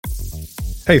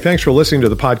Hey, thanks for listening to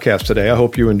the podcast today. I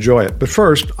hope you enjoy it. But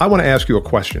first, I want to ask you a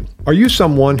question. Are you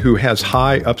someone who has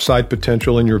high upside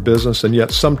potential in your business, and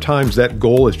yet sometimes that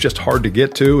goal is just hard to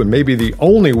get to, and maybe the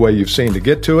only way you've seen to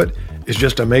get to it is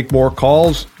just to make more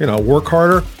calls, work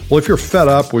harder? Well, if you're fed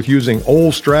up with using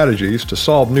old strategies to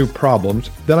solve new problems,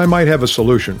 then I might have a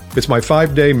solution. It's my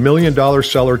 5-day $1 Million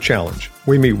Seller Challenge.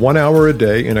 We meet 1 hour a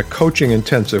day in a coaching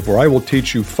intensive where I will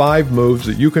teach you 5 moves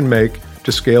that you can make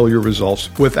to scale your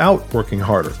results without working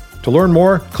harder. To learn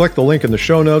more, click the link in the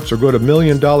show notes or go to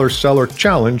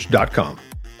 $1,000,000sellerchallenge.com.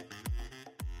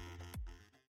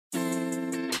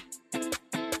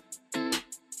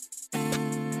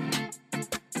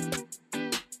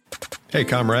 Hey,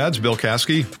 comrades, Bill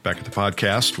Caskey back at the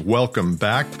podcast. Welcome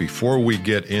back. Before we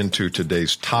get into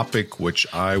today's topic,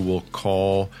 which I will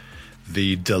call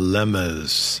the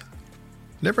dilemmas.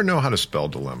 Never know how to spell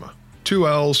dilemma. 2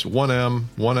 L's, 1 M,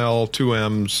 1 L, 2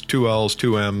 M's, 2 L's,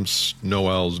 2 M's, no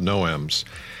L's, no M's.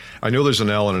 I know there's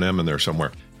an L and an M in there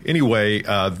somewhere. Anyway,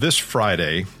 this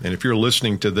Friday, and if you're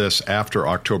listening to this after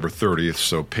October 30th,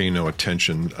 so pay no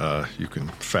attention, you can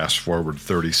fast forward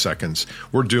 30 seconds.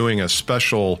 We're doing a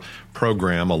special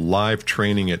program, a live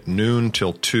training at noon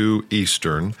till 2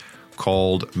 Eastern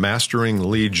called Mastering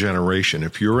Lead Generation.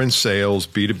 If you're in sales,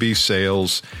 B2B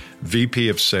sales, VP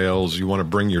of sales, you want to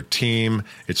bring your team,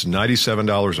 it's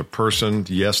 $97 a person.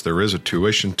 Yes, there is a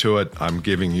tuition to it. I'm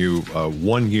giving you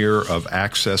 1 year of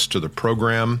access to the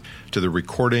program, to the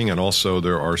recording, and also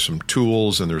there are some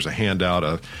tools, and there's a handout,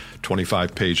 a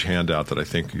 25-page handout that I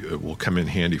think will come in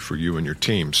handy for you and your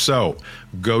team. So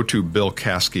go to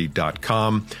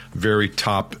billcaskey.com, very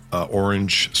top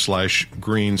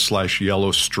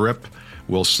orange/green/yellow strip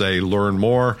will say learn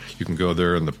more. You can go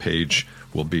there and the page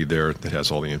will be there that has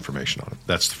all the information on it.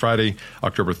 That's Friday,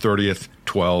 October 30th,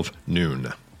 12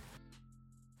 noon.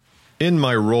 In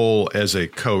my role as a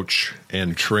coach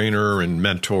and trainer and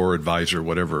mentor, advisor,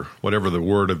 whatever the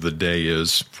word of the day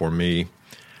is for me,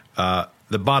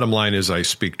 the bottom line is I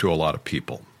speak to a lot of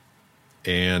people.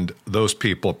 And those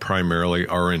people primarily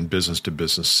are in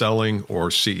business-to-business selling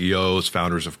or CEOs,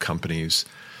 founders of companies.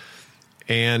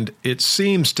 And it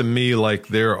seems to me like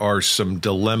there are some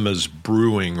dilemmas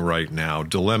brewing right now.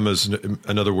 Dilemmas,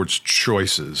 in other words,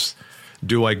 choices.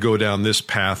 Do I go down this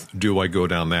path? Do I go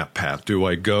down that path? Do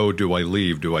I go? Do I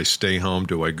leave? Do I stay home?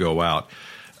 Do I go out?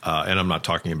 And I'm not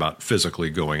talking about physically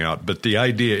going out, but the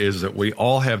idea is that we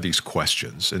all have these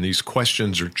questions, and these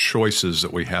questions are choices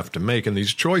that we have to make, and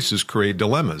these choices create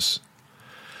dilemmas.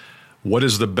 What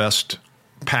is the best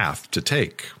path to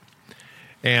take?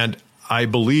 And I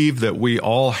believe that we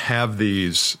all have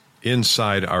these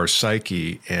inside our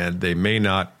psyche, and they may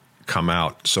not come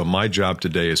out. So my job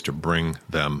today is to bring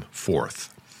them forth.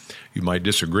 You might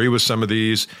disagree with some of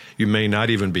these. You may not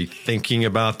even be thinking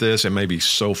about this. It may be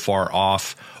so far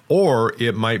off, or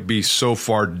it might be so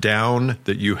far down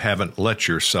that you haven't let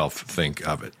yourself think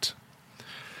of it.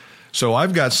 So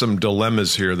I've got some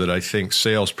dilemmas here that I think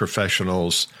sales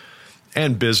professionals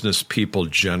and business people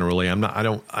generally.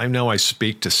 I know I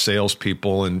speak to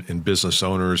salespeople and business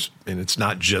owners, and it's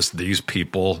not just these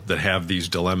people that have these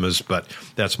dilemmas, but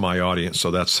that's my audience. So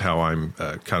that's how I'm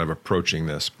kind of approaching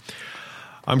this.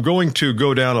 I'm going to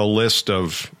go down a list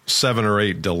of 7 or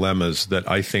 8 dilemmas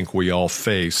that I think we all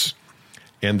face,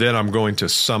 and then I'm going to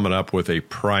sum it up with a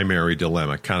primary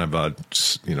dilemma, kind of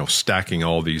stacking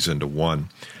all these into one.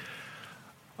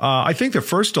 I think the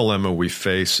first dilemma we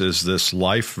face is this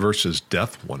life versus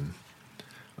death one.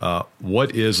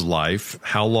 What is life?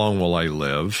 How long will I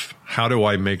live? How do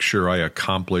I make sure I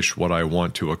accomplish what I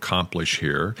want to accomplish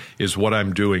here? Is what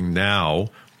I'm doing now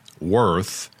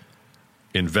worth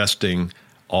investing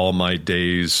all my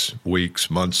days,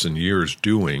 weeks, months, and years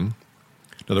doing?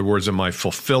 In other words, am I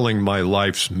fulfilling my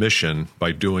life's mission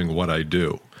by doing what I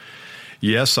do?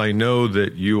 Yes, I know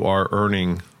that you are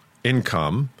earning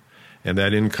income, and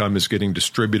that income is getting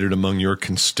distributed among your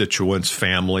constituents,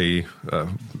 family,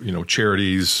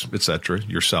 charities, etc.,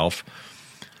 yourself.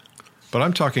 But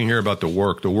I'm talking here about the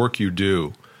work you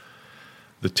do,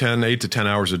 the 8 to 10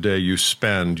 hours a day you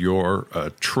spend. You're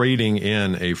trading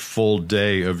in a full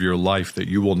day of your life that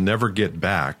you will never get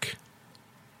back.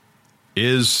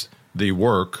 Is the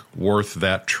work worth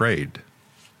that trade?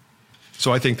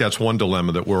 So I think that's one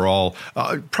dilemma that we're all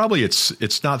probably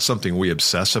it's not something we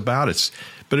obsess about.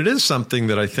 But it is something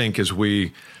that I think as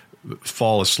we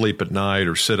fall asleep at night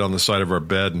or sit on the side of our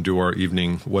bed and do our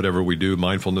evening, whatever we do,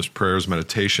 mindfulness, prayers,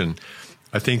 meditation,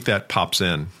 I think that pops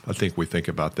in. I think we think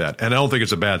about that. And I don't think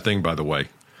it's a bad thing, by the way.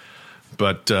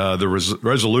 But the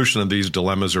resolution of these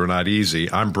dilemmas are not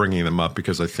easy. I'm bringing them up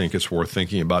because I think it's worth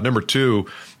thinking about. Number 2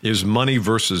 is money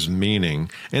versus meaning.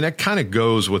 And that kind of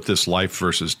goes with this life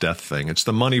versus death thing. It's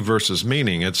the money versus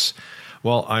meaning. It's,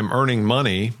 well, I'm earning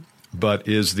money, but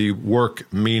is the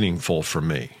work meaningful for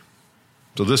me?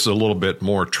 So this is a little bit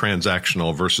more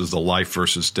transactional versus the life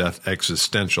versus death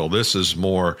existential. This is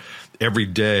more every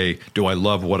day, do I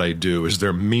love what I do? Is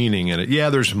there meaning in it? Yeah,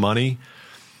 there's money.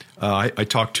 I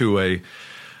talked to a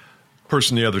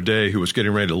person the other day who was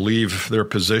getting ready to leave their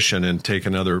position and take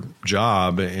another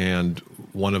job, and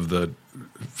one of the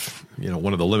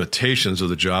limitations of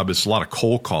the job is a lot of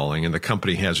cold calling, and the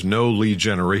company has no lead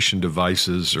generation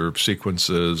devices or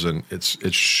sequences, and it's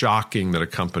shocking that a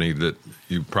company that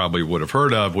you probably would have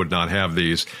heard of would not have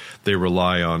these. They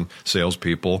rely on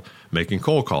salespeople making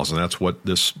cold calls, and that's what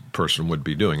this person would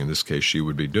be doing. In this case, she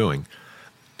would be doing.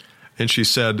 And she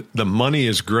said, the money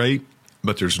is great,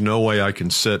 but there's no way I can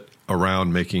sit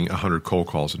around making 100 cold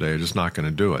calls a day. I'm just not going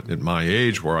to do it at my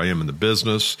age, where I am in the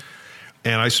business.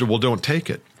 And I said, well, don't take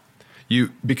it.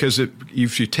 Because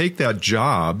if you take that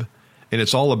job and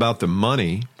it's all about the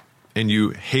money and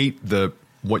you hate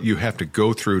what you have to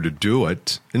go through to do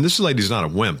it, and this lady's not a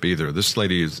wimp either. This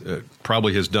lady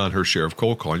probably has done her share of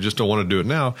cold calling. You just don't want to do it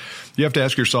now. You have to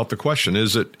ask yourself the question,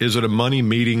 is it a money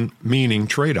meaning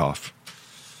trade-off?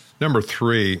 Number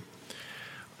 3,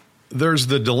 there's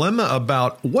the dilemma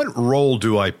about what role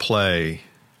do I play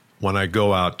when I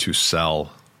go out to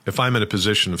sell? If I'm in a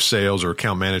position of sales or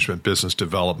account management, business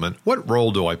development, what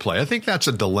role do I play? I think that's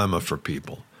a dilemma for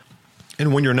people.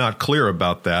 And when you're not clear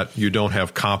about that, you don't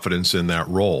have confidence in that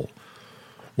role.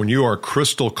 When you are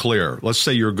crystal clear, let's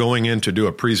say you're going in to do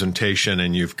a presentation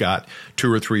and you've got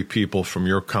 2 or 3 people from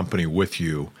your company with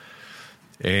you.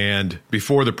 And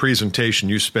before the presentation,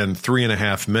 you spend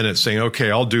 3.5 minutes saying,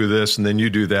 okay, I'll do this, and then you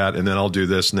do that, and then I'll do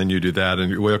this, and then you do that,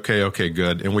 and okay,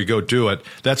 good. And we go do it.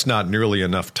 That's not nearly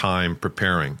enough time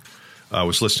preparing. I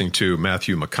was listening to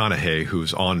Matthew McConaughey,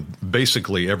 who's on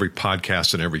basically every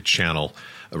podcast and every channel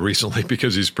recently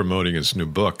because he's promoting his new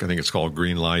book. I think it's called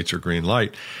Green Lights or Green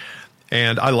Light.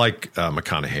 And I like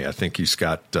McConaughey. I think he's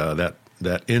got that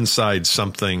inside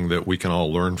something that we can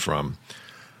all learn from.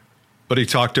 But he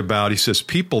says,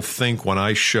 people think when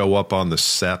I show up on the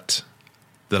set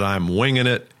that I'm winging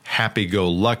it,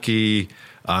 happy-go-lucky,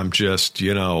 I'm just,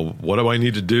 what do I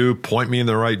need to do? Point me in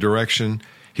the right direction.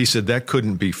 He said, that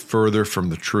couldn't be further from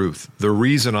the truth. The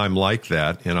reason I'm like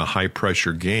that in a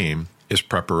high-pressure game is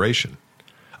preparation.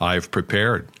 I've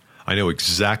prepared. I know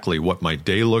exactly what my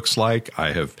day looks like.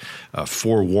 I have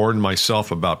forewarned myself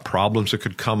about problems that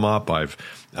could come up. I've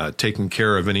taken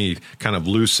care of any kind of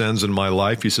loose ends in my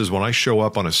life. He says, when I show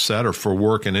up on a set or for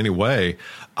work in any way,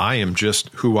 I am just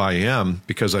who I am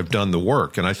because I've done the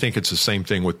work. And I think it's the same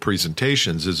thing with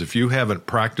presentations, is if you haven't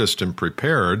practiced and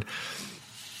prepared,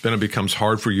 then it becomes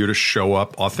hard for you to show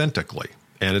up authentically.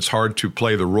 And it's hard to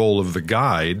play the role of the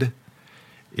guide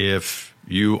if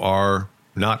you are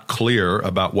not clear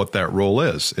about what that role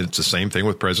is. It's the same thing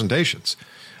with presentations.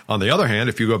 On the other hand,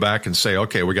 if you go back and say,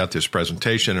 okay, we got this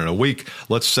presentation in a week,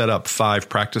 let's set up 5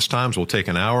 practice times. We'll take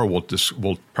an hour.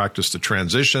 We'll practice the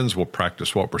transitions. We'll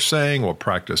practice what we're saying. We'll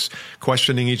practice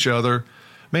questioning each other.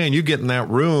 Man, you get in that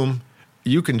room,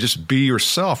 you can just be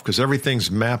yourself because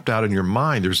everything's mapped out in your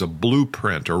mind. There's a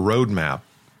blueprint or roadmap.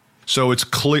 So it's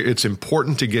clear. It's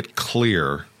important to get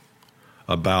clear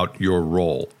about your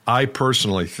role. I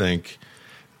personally think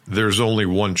there's only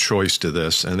one choice to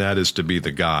this, and that is to be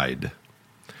the guide.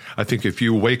 I think if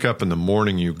you wake up in the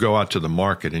morning, you go out to the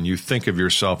market, and you think of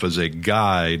yourself as a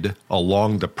guide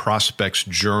along the prospect's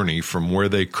journey from where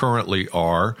they currently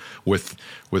are with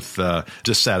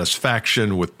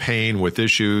dissatisfaction, with pain, with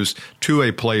issues, to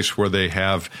a place where they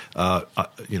have, kind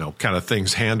of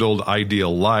things handled,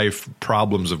 ideal life,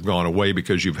 problems have gone away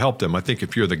because you've helped them. I think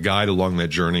if you're the guide along that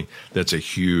journey, that's a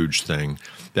huge thing.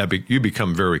 You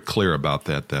become very clear about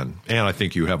that then. And I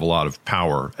think you have a lot of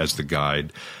power as the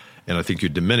guide. And I think you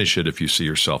diminish it if you see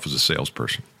yourself as a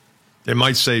salesperson. It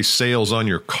might say sales on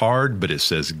your card, but it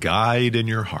says guide in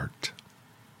your heart.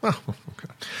 Oh,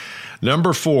 okay.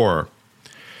 Number 4,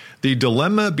 the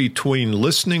dilemma between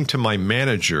listening to my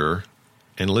manager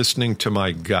and listening to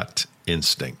my gut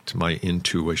instinct, my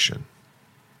intuition.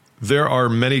 There are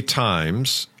many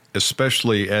times,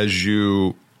 especially as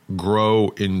you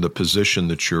grow in the position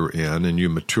that you're in and you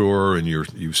mature and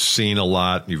you've seen a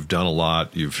lot, you've done a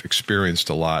lot, you've experienced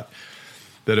a lot,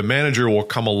 that a manager will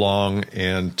come along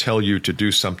and tell you to do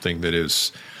something that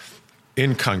is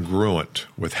incongruent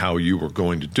with how you were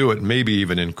going to do it, maybe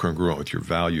even incongruent with your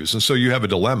values. And so you have a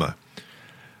dilemma.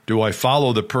 Do I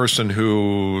follow the person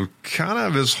who kind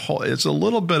of is? It's a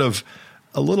little bit of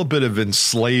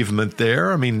enslavement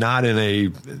there. I mean, not in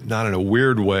a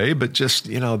weird way, but just,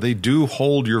 they do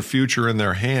hold your future in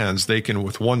their hands. They can,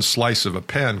 with one slice of a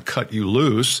pen, cut you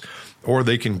loose, or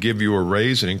they can give you a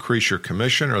raise and increase your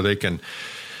commission, or they can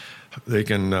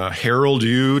herald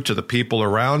you to the people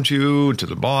around you, to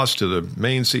the boss, to the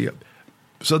main CEO.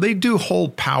 So they do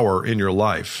hold power in your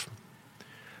life.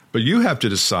 But you have to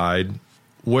decide,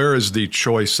 where is the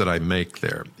choice that I make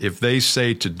there? If they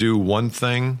say to do one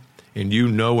thing and you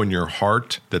know in your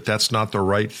heart that that's not the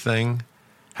right thing,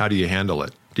 how do you handle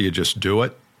it? Do you just do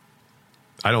it?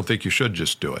 I don't think you should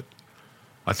just do it.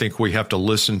 I think we have to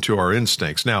listen to our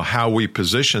instincts. Now, how we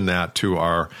position that to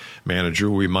our manager,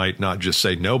 we might not just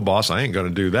say, no, boss, I ain't going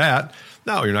to do that.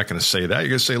 No, you're not going to say that. You're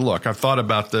going to say, look, I've thought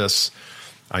about this.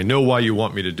 I know why you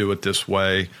want me to do it this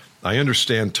way. I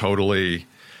understand totally.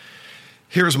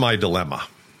 Here's my dilemma.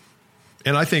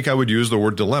 And I think I would use the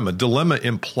word dilemma. Dilemma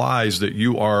implies that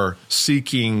you're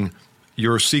seeking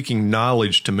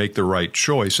knowledge to make the right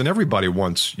choice. And everybody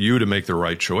wants you to make the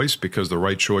right choice, because the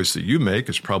right choice that you make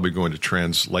is probably going to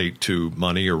translate to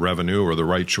money or revenue, or the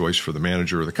right choice for the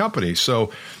manager or the company.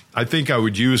 So I think I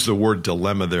would use the word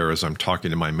dilemma there as I'm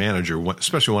talking to my manager,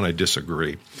 especially when I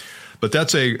disagree. But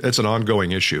that's an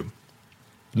ongoing issue.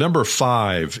 Number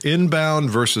 5, inbound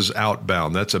versus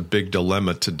outbound. That's a big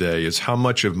dilemma today, is how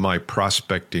much of my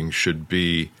prospecting should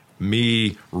be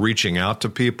me reaching out to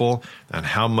people, and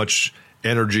how much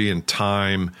energy and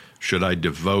time should I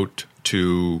devote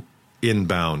to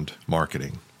inbound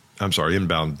marketing?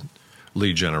 Inbound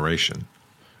lead generation.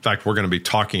 In fact, we're going to be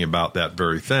talking about that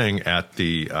very thing at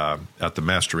the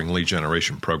Mastering Lead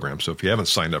Generation program. So if you haven't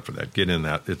signed up for that, get in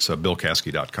that. It's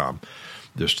BillCaskey.com.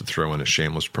 Just to throw in a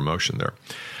shameless promotion there.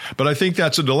 But I think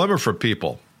that's a dilemma for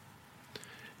people.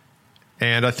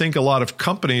 And I think a lot of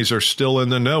companies are still in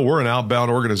the no. We're an outbound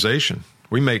organization.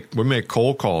 We make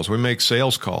cold calls. We make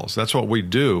sales calls. That's what we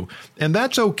do. And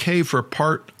that's okay for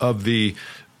part of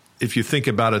if you think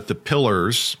about it, the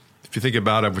pillars. If you think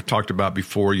about it, we've talked about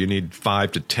before, you need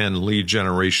 5 to 10 lead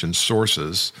generation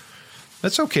sources.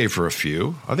 That's okay for a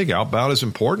few. I think outbound is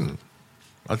important.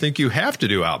 I think you have to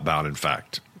do outbound, in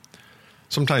fact.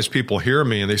 Sometimes people hear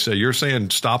me and they say, you're saying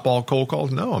stop all cold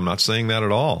calls? No, I'm not saying that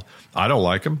at all. I don't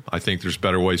like them. I think there's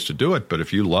better ways to do it. But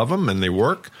if you love them and they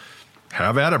work,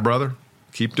 have at it, brother.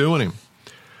 Keep doing them.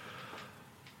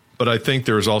 But I think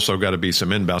there's also got to be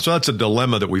some inbound. So that's a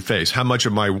dilemma that we face. How much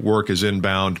of my work is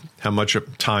inbound? How much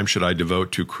time should I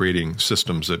devote to creating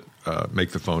systems that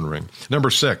make the phone ring? Number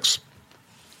 6,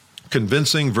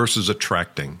 convincing versus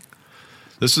attracting.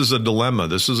 This is a dilemma.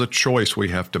 This is a choice we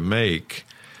have to make.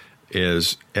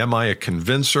 Am I a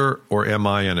convincer or am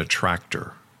I an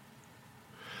attractor?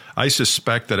 I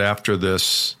suspect that after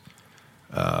this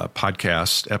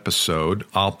podcast episode,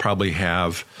 I'll probably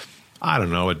have,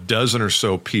 a dozen or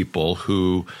so people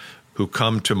who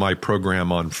come to my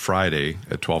program on Friday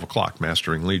at 12 o'clock,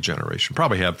 Mastering Lead Generation.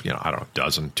 Probably have, a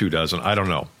dozen, 2 dozen, I don't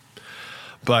know.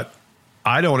 But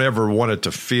I don't ever want it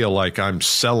to feel like I'm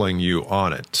selling you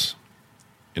on it.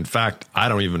 In fact, I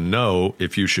don't even know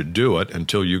if you should do it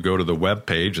until you go to the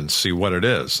webpage and see what it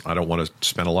is. I don't want to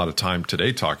spend a lot of time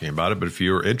today talking about it, but if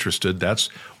you're interested, that's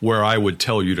where I would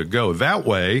tell you to go. That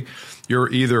way, you're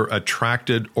either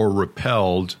attracted or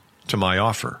repelled to my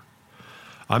offer.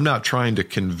 I'm not trying to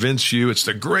convince you it's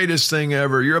the greatest thing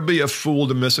ever. You'll be a fool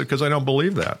to miss it, because I don't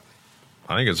believe that.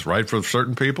 I think it's right for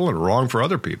certain people and wrong for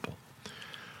other people.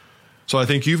 So I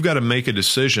think you've got to make a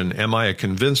decision. Am I a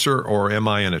convincer or am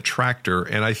I an attractor?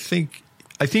 And I think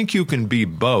you can be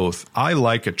both. I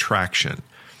like attraction.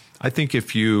 I think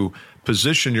if you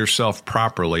position yourself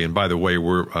properly, and by the way,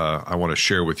 I want to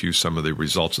share with you some of the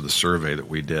results of the survey that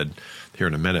we did here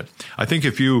in a minute. I think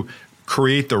if you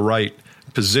create the right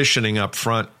positioning up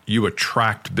front, you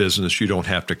attract business. You don't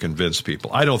have to convince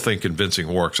people. I don't think convincing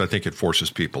works. I think it forces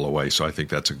people away. So I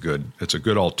think it's a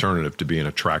good alternative to be an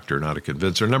attractor, not a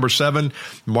convincer. Number 7,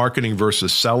 marketing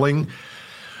versus selling.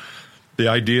 The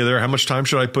idea there, how much time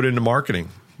should I put into marketing?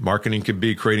 Marketing could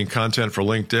be creating content for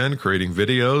LinkedIn, creating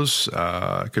videos.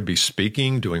 It could be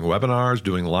speaking, doing webinars,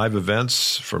 doing live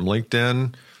events from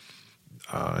LinkedIn.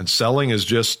 And selling is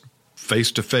just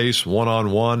face-to-face,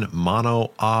 one-on-one,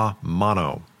 mano a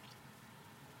mano.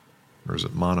 Or is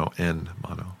it mono en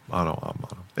mono? Mano a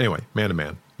mano. Anyway,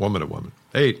 man-to-man, woman-to-woman.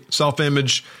 8,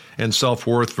 self-image and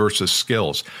self-worth versus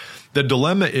skills. The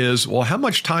dilemma is, well, how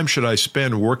much time should I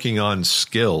spend working on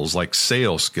skills, like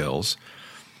sales skills?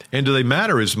 And do they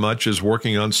matter as much as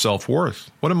working on self-worth?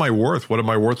 What am I worth? What am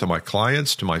I worth to my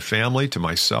clients, to my family, to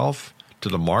myself, to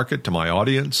the market, to my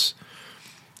audience?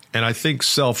 And I think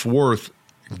self-worth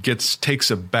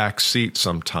takes a back seat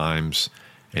sometimes,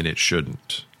 and it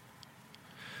shouldn't.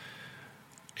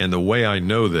 And the way I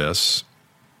know this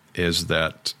is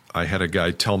that I had a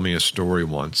guy tell me a story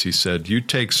once. He said, you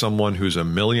take someone who's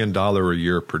 $1 million a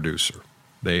year producer.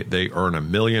 They earn $1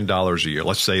 million a year.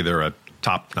 Let's say they're a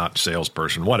top-notch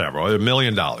salesperson, whatever, $1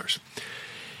 million.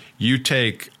 You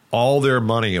take all their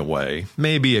money away,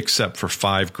 maybe except for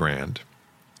 $5,000,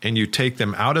 and you take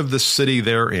them out of the city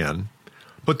they're in,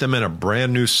 put them in a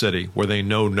brand new city where they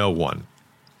know no one.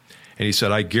 And he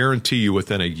said, I guarantee you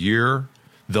within a year,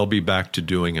 they'll be back to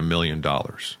doing $1 million.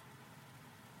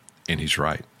 And he's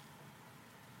right.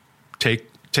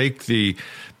 Take the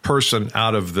person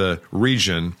out of the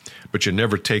region, but you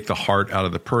never take the heart out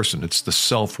of the person. It's the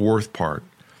self-worth part.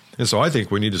 And so I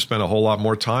think we need to spend a whole lot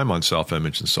more time on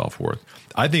self-image and self-worth.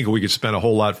 I think we could spend a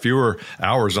whole lot fewer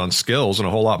hours on skills and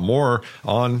a whole lot more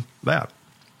on that.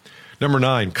 Number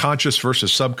 9, conscious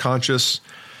versus subconscious.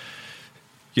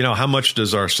 You know, how much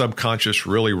does our subconscious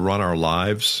really run our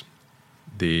lives?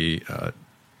 The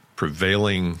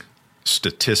prevailing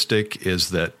statistic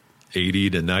is that 80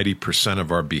 to 90%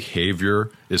 of our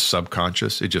behavior is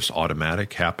subconscious. It just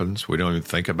automatic happens. We don't even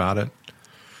think about it.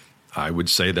 I would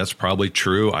say that's probably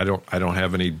true. I don't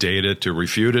have any data to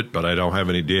refute it, but I don't have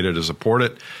any data to support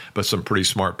it. But some pretty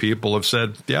smart people have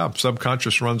said, yeah,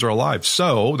 subconscious runs our lives.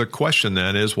 So the question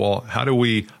then is, well, how do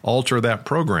we alter that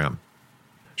program?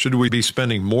 Should we be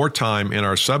spending more time in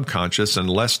our subconscious and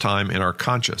less time in our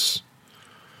conscious?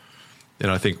 And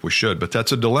I think we should, but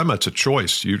that's a dilemma. It's a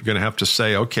choice. You're going to have to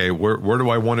say, okay, where do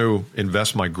I want to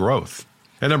invest my growth?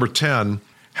 And number 10,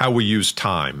 how we use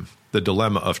time, the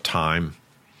dilemma of time.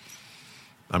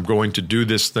 I'm going to do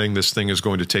this thing. This thing is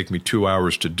going to take me 2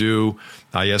 hours to do.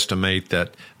 I estimate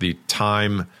that the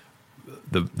time,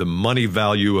 the money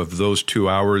value of those 2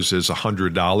 hours is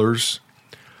 $100.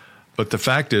 But the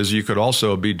fact is, you could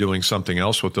also be doing something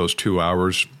else with those 2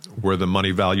 hours where the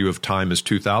money value of time is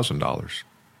 $2,000.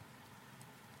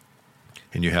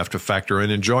 And you have to factor in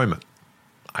enjoyment.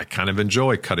 I kind of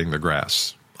enjoy cutting the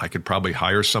grass. I could probably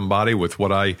hire somebody with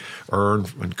what I earn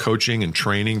in coaching and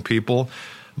training people.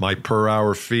 My per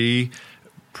hour fee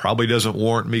probably doesn't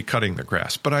warrant me cutting the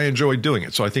grass, but I enjoy doing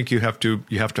it. So I think you have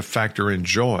to factor in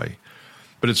joy.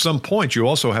 But at some point, you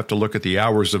also have to look at the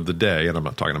hours of the day, and I'm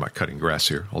not talking about cutting grass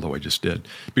here, although I just did.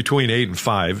 Between 8 and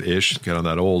 5-ish, get on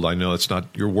that old, I know it's not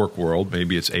your work world,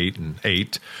 maybe it's 8 and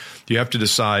 8. You have to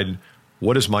decide,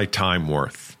 what is my time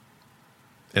worth?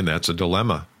 And that's a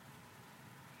dilemma.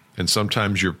 And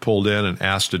sometimes you're pulled in and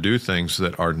asked to do things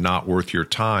that are not worth your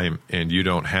time, and you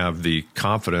don't have the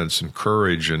confidence and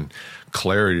courage and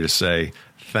clarity to say,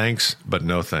 thanks, but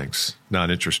no thanks. Not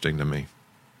interesting to me.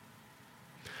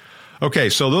 Okay,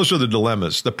 so those are the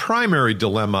dilemmas. The primary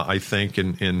dilemma, I think,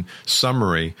 in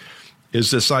summary, is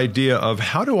this idea of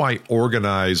how do I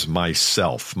organize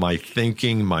myself, my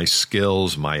thinking, my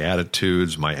skills, my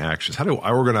attitudes, my actions? How do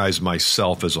I organize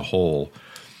myself as a whole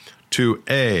to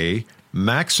A,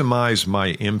 maximize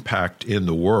my impact in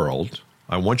the world?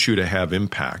 I want you to have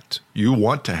impact. You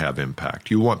want to have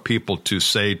impact. You want people to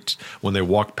say when they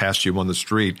walk past you on the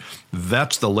street,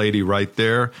 that's the lady right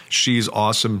there. She's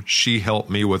awesome. She helped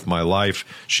me with my life.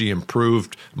 She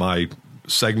improved my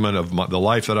segment of the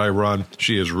life that I run.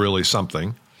 She is really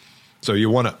something. So you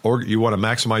want to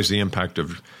maximize the impact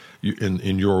of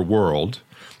in your world.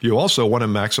 You also want to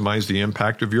maximize the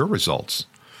impact of your results.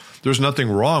 There's nothing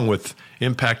wrong with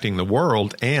impacting the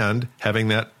world and having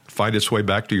that find its way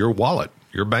back to your wallet,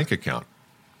 your bank account.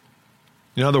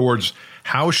 In other words,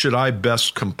 how should I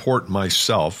best comport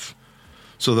myself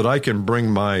so that I can bring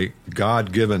my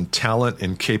God-given talent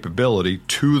and capability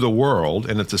to the world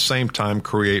and at the same time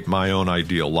create my own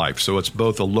ideal life? So it's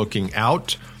both a looking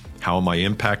out, how am I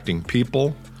impacting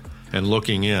people, and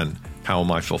looking in, how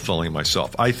am I fulfilling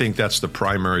myself? I think that's the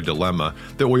primary dilemma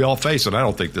that we all face, and I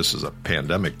don't think this is a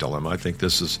pandemic dilemma. I think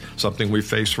this is something we've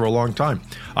faced for a long time.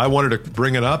 I wanted to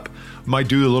bring it up. Might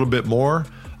do a little bit more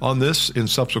on this in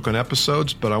subsequent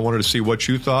episodes, but I wanted to see what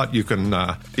you thought. You can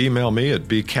email me at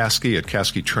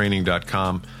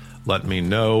bcaskey@caskeytraining.com. Let me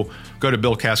know. Go to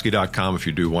billcaskey.com if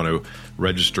you do want to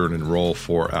register and enroll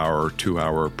for our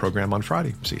 2-hour program on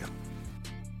Friday. See ya.